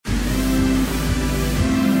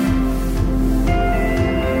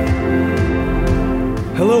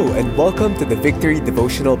Hello and welcome to the Victory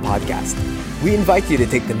Devotional Podcast. We invite you to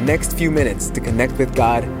take the next few minutes to connect with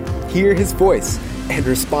God, hear His voice, and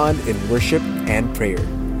respond in worship and prayer.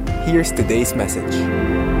 Here's today's message.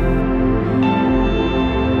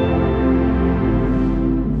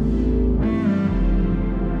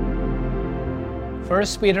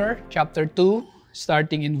 1 Peter chapter 2,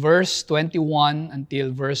 starting in verse 21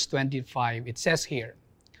 until verse 25, it says here,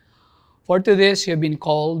 "For to this you have been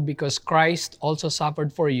called, because Christ also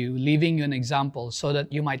suffered for you, leaving you an example, so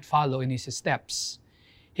that you might follow in His steps.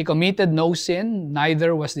 He committed no sin,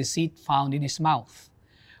 neither was deceit found in His mouth.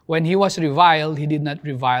 When He was reviled, He did not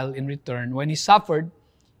revile in return. When He suffered,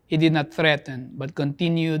 He did not threaten, but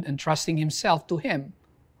continued entrusting Himself to Him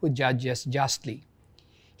who judges justly.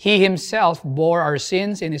 He Himself bore our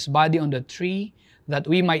sins in His body on the tree, that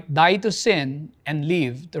we might die to sin and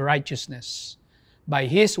live to righteousness. By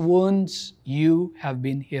His wounds you have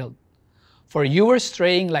been healed. For you were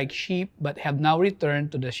straying like sheep, but have now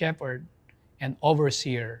returned to the shepherd and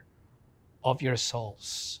overseer of your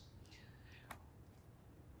souls."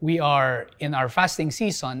 We are in our fasting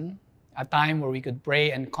season, a time where we could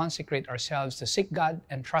pray and consecrate ourselves to seek God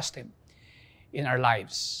and trust Him in our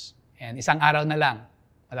lives. And isang araw na lang,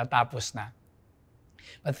 matatapos na.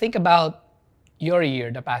 But think about your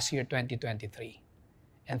year, the past year, 2023.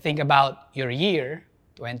 And think about your year,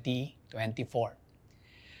 2024.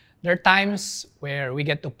 There are times where we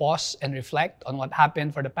get to pause and reflect on what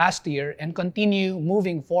happened for the past year and continue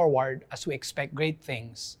moving forward as we expect great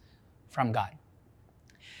things from God.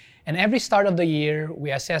 And every start of the year,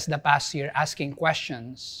 we assess the past year asking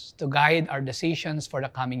questions to guide our decisions for the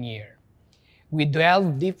coming year. We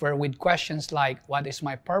delve deeper with questions like, what is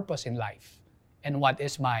my purpose in life? And what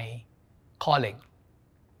is my calling?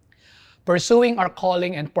 Pursuing our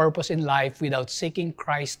calling and purpose in life without seeking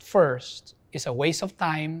Christ first is a waste of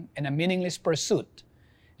time and a meaningless pursuit,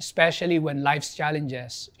 especially when life's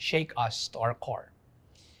challenges shake us to our core.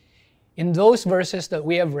 In those verses that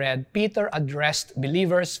we have read, Peter addressed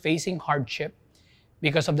believers facing hardship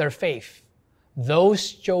because of their faith,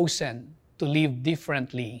 those chosen to live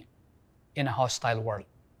differently in a hostile world.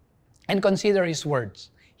 And consider his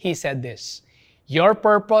words. He said this, "Your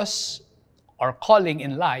purpose or calling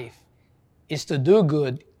in life is to do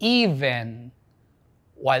good even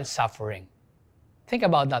while suffering." Think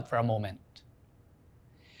about that for a moment.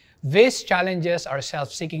 This challenges our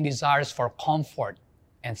self-seeking desires for comfort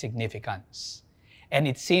and significance. And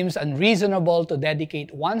it seems unreasonable to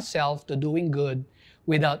dedicate oneself to doing good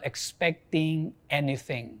without expecting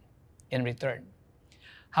anything in return.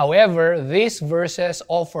 However, these verses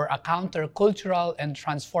offer a countercultural and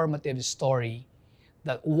transformative story,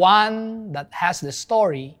 that one that has the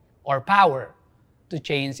story or power to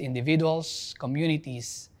change individuals,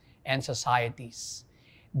 communities, and societies.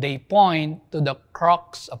 They point to the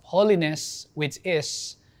crux of holiness, which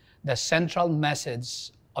is the central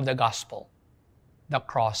message of the gospel, the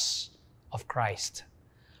cross of Christ.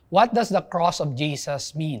 What does the cross of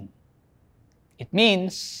Jesus mean? It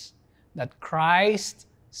means that Christ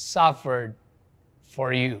suffered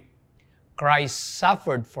for you. Christ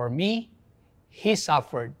suffered for me. He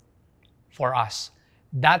suffered for us.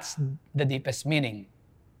 That's the deepest meaning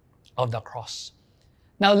of the cross.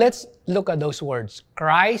 Now let's look at those words.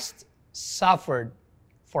 Christ suffered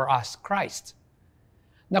for us. Christ.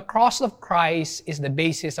 The cross of Christ is the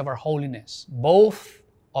basis of our holiness, both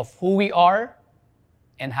of who we are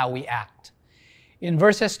and how we act. In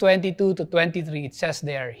verses 22 to 23, it says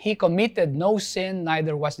there, "He committed no sin,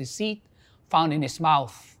 neither was deceit found in His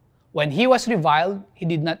mouth. When He was reviled, He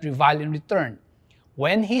did not revile in return.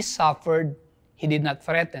 When He suffered, He did not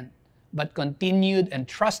threaten, but continued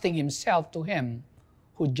entrusting Himself to Him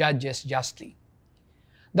who judges justly."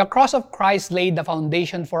 The cross of Christ laid the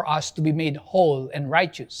foundation for us to be made whole and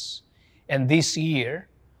righteous. And this year,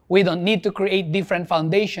 we don't need to create different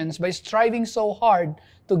foundations by striving so hard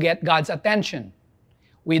to get God's attention.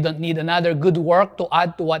 We don't need another good work to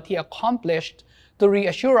add to what He accomplished to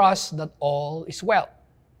reassure us that all is well.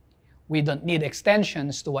 We don't need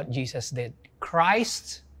extensions to what Jesus did.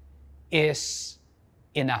 Christ is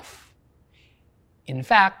enough. In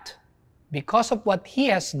fact, because of what He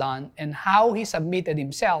has done and how He submitted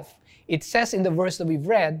Himself, it says in the verse that we've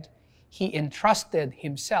read, He entrusted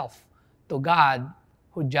Himself to God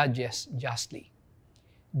who judges justly.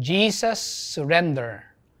 Jesus' surrender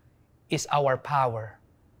is our power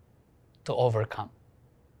to overcome.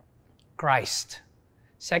 Christ.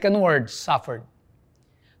 Second word, suffered.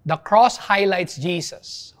 The cross highlights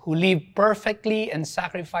Jesus, who lived perfectly and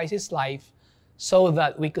sacrificed His life so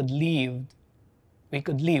that we could live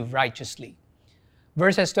righteously.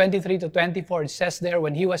 Verses 23 to 24, it says there,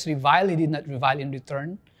 "When He was reviled, He did not revile in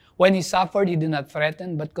return. When he suffered, he did not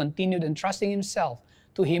threaten, but continued entrusting himself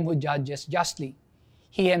to him who judges justly.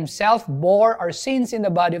 He himself bore our sins in the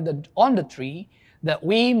body on the tree, that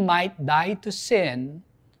we might die to sin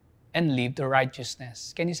and live to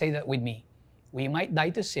righteousness. Can you say that with me? We might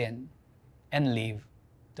die to sin and live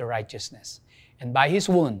to righteousness. And by his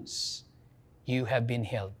wounds, you have been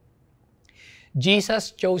healed.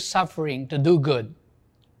 Jesus chose suffering to do good,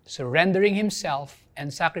 surrendering himself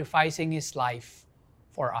and sacrificing his life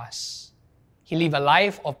for us. He lived a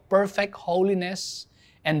life of perfect holiness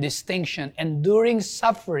and distinction, enduring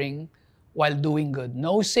suffering while doing good.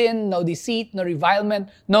 No sin, no deceit, no revilement,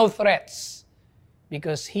 no threats,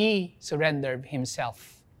 because he surrendered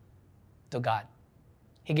himself to God.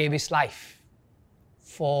 He gave his life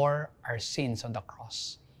for our sins on the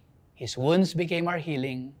cross. His wounds became our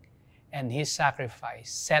healing, and his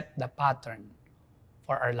sacrifice set the pattern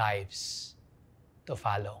for our lives to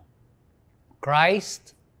follow.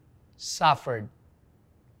 Christ suffered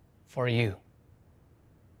for you.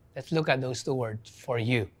 Let's look at those two words, for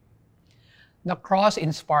you. The cross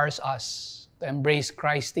inspires us to embrace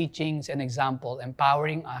Christ's teachings and example,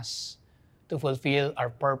 empowering us to fulfill our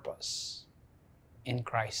purpose in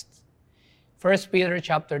Christ. 1 Peter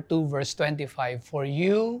chapter 2, verse 25, for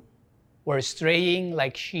you were straying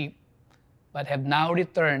like sheep, but have now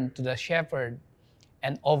returned to the shepherd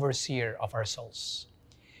and overseer of our souls.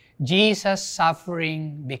 Jesus'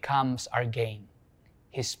 suffering becomes our gain.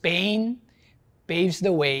 His pain paves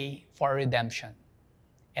the way for our redemption.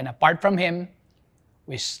 And apart from him,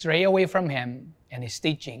 we stray away from him and his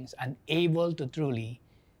teachings, unable to truly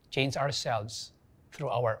change ourselves through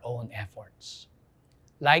our own efforts.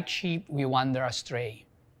 Like sheep, we wander astray,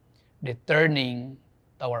 returning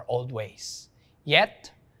to our old ways.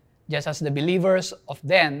 Yet, just as the believers of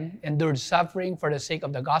then endured suffering for the sake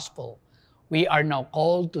of the gospel, we are now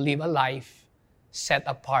called to live a life set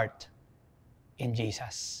apart in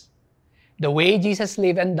Jesus. The way Jesus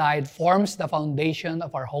lived and died forms the foundation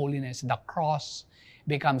of our holiness. The cross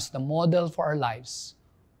becomes the model for our lives,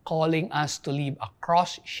 calling us to live a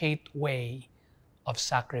cross-shaped way of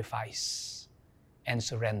sacrifice and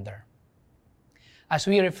surrender. As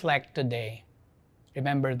we reflect today,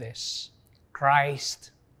 remember this: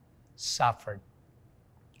 Christ suffered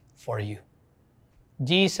for you.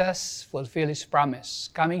 Jesus fulfilled his promise,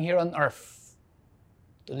 coming here on earth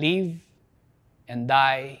to live and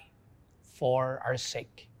die for our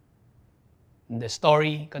sake. And the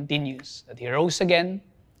story continues that he rose again,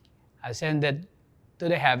 ascended to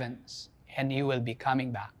the heavens, and he will be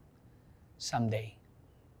coming back someday.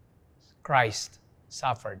 Christ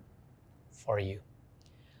suffered for you.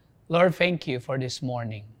 Lord, thank you for this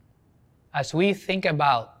morning. As we think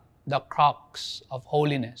about the crux of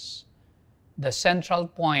holiness, the central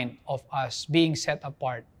point of us being set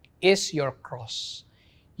apart is your cross.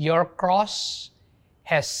 Your cross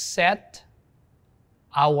has set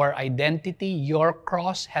our identity. Your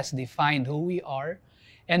cross has defined who we are.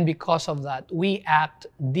 And because of that, we act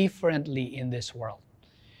differently in this world.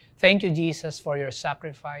 Thank you, Jesus, for your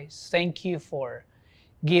sacrifice. Thank you for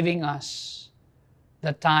giving us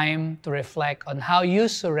the time to reflect on how you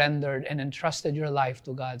surrendered and entrusted your life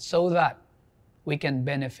to God so that we can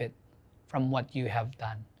benefit from what you have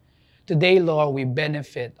done. Today, Lord, we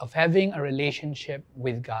benefit of having a relationship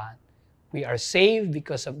with God. We are saved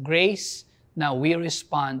because of grace. Now we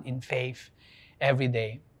respond in faith every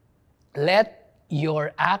day. Let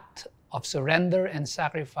your act of surrender and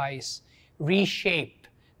sacrifice reshape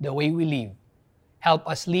the way we live. Help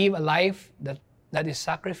us live a life that is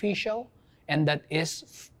sacrificial and that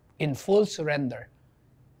is in full surrender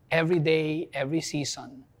every day, every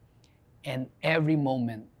season, and every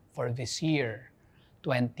moment for this year,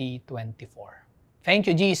 2024. Thank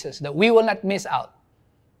you, Jesus, that we will not miss out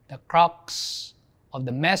the crux of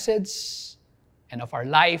the message and of our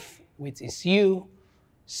life, which is you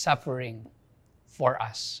suffering for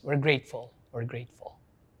us. We're grateful. We're grateful.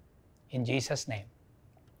 In Jesus' name,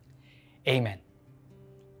 amen.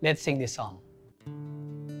 Let's sing this song.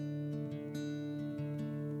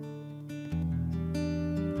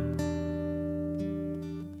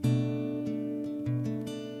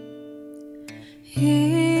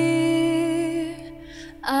 Here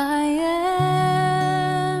I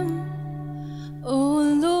am, oh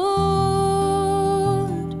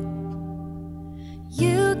Lord,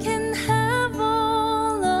 you can have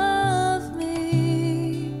all of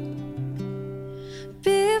me.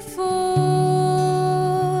 Before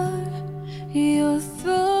your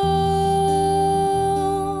throne,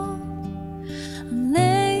 I'm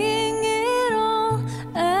laying it all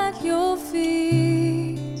at your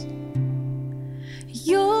feet.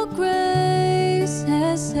 Your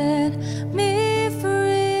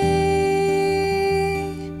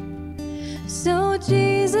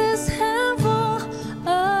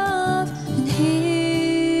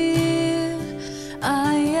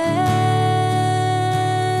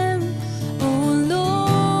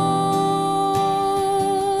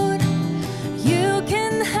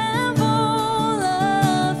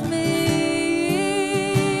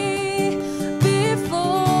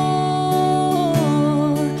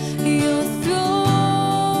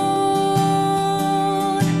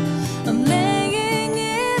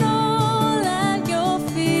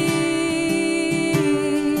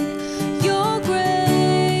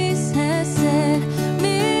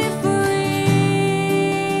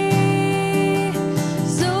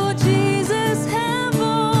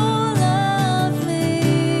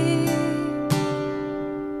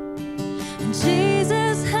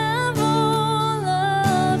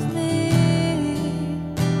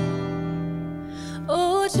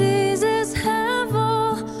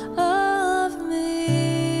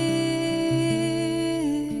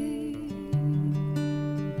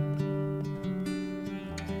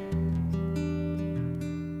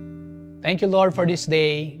Thank you, Lord, for this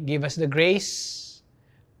day. Give us the grace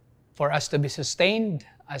for us to be sustained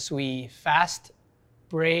as we fast,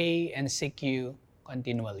 pray, and seek you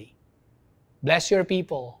continually. Bless your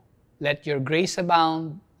people. Let your grace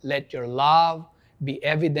abound. Let your love be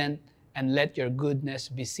evident, and let your goodness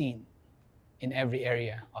be seen in every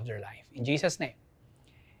area of their life. In Jesus' name,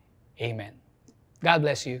 amen. God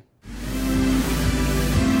bless you.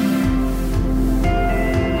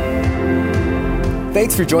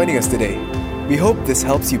 Thanks for joining us today. We hope this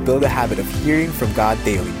helps you build a habit of hearing from God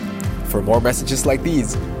daily. For more messages like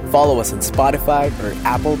these, follow us on Spotify or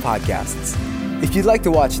Apple Podcasts. If you'd like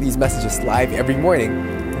to watch these messages live every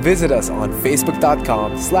morning, visit us on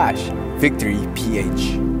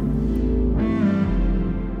facebook.com/victoryph.